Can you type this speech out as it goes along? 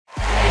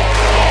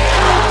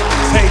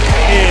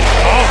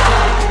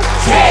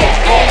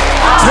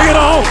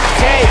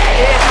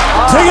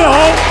Take it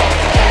home.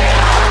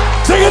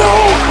 Take it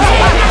home.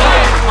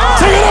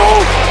 Take it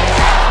home.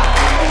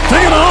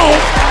 Take it home.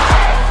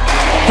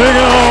 Take it home. Take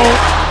it home.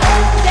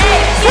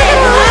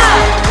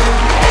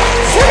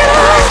 Take it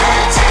home.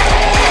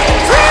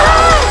 Take it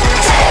home.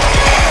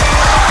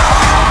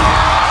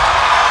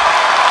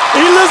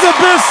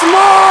 Elizabeth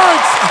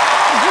Smart.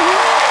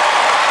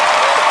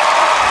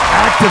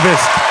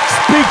 Activist,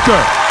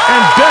 speaker,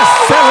 and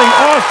best-selling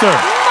author.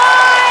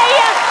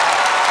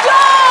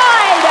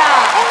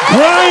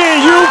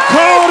 Brian, you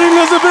called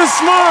Elizabeth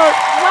Smart.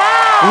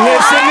 Wow.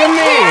 Listen to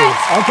me,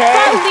 okay?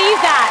 I can't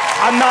believe that.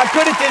 I'm not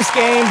good at this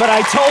game, but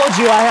I told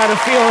you I had a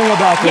feeling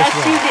about this Yes,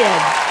 one. you did.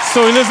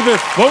 So,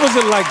 Elizabeth, what was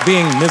it like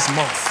being Miss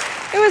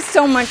Moth? It was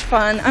so much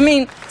fun. I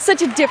mean,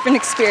 such a different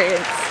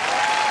experience.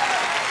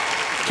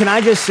 Can I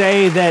just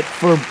say that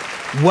for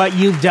what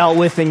you've dealt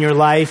with in your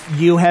life,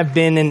 you have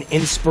been an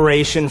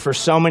inspiration for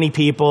so many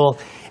people,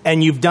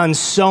 and you've done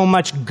so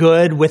much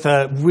good with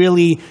a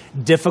really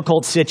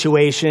difficult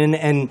situation,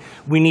 and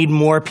we need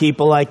more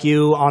people like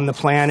you on the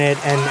planet,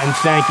 and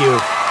thank you.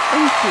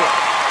 Thank you.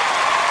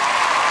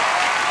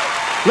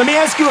 Let me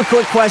ask you a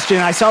quick question.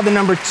 I saw the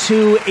number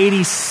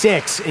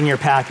 286 in your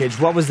package.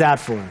 What was that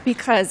for?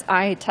 Because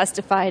I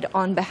testified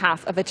on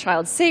behalf of a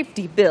child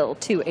safety bill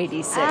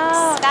 286.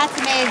 Oh, that's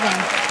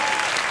amazing.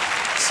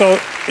 So,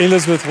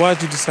 Elizabeth, why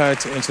did you decide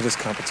to enter this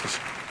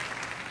competition?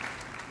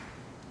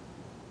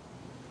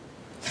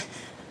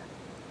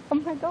 Oh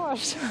my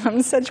gosh,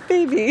 I'm such a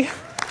baby.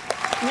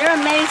 You're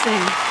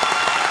amazing.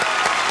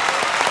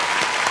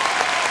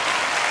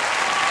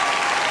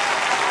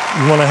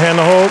 You want a hand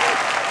to hold?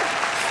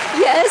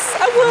 Yes,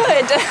 I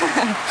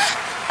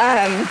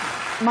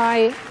would.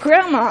 My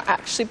grandma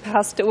actually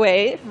passed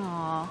away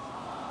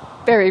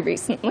very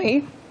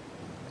recently,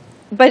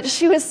 but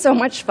she was so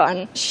much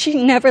fun.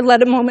 She never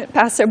let a moment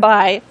pass her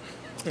by.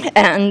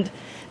 And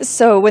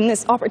so when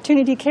this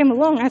opportunity came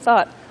along, I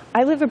thought,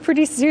 I live a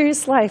pretty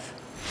serious life,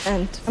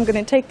 and I'm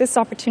going to take this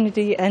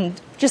opportunity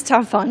and just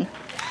have fun.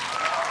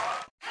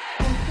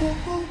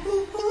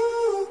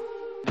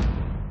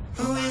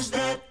 Who is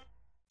that?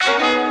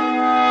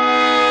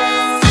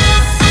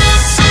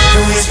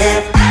 Who is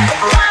that?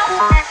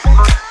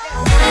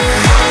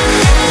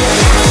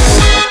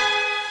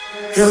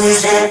 Who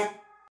is that?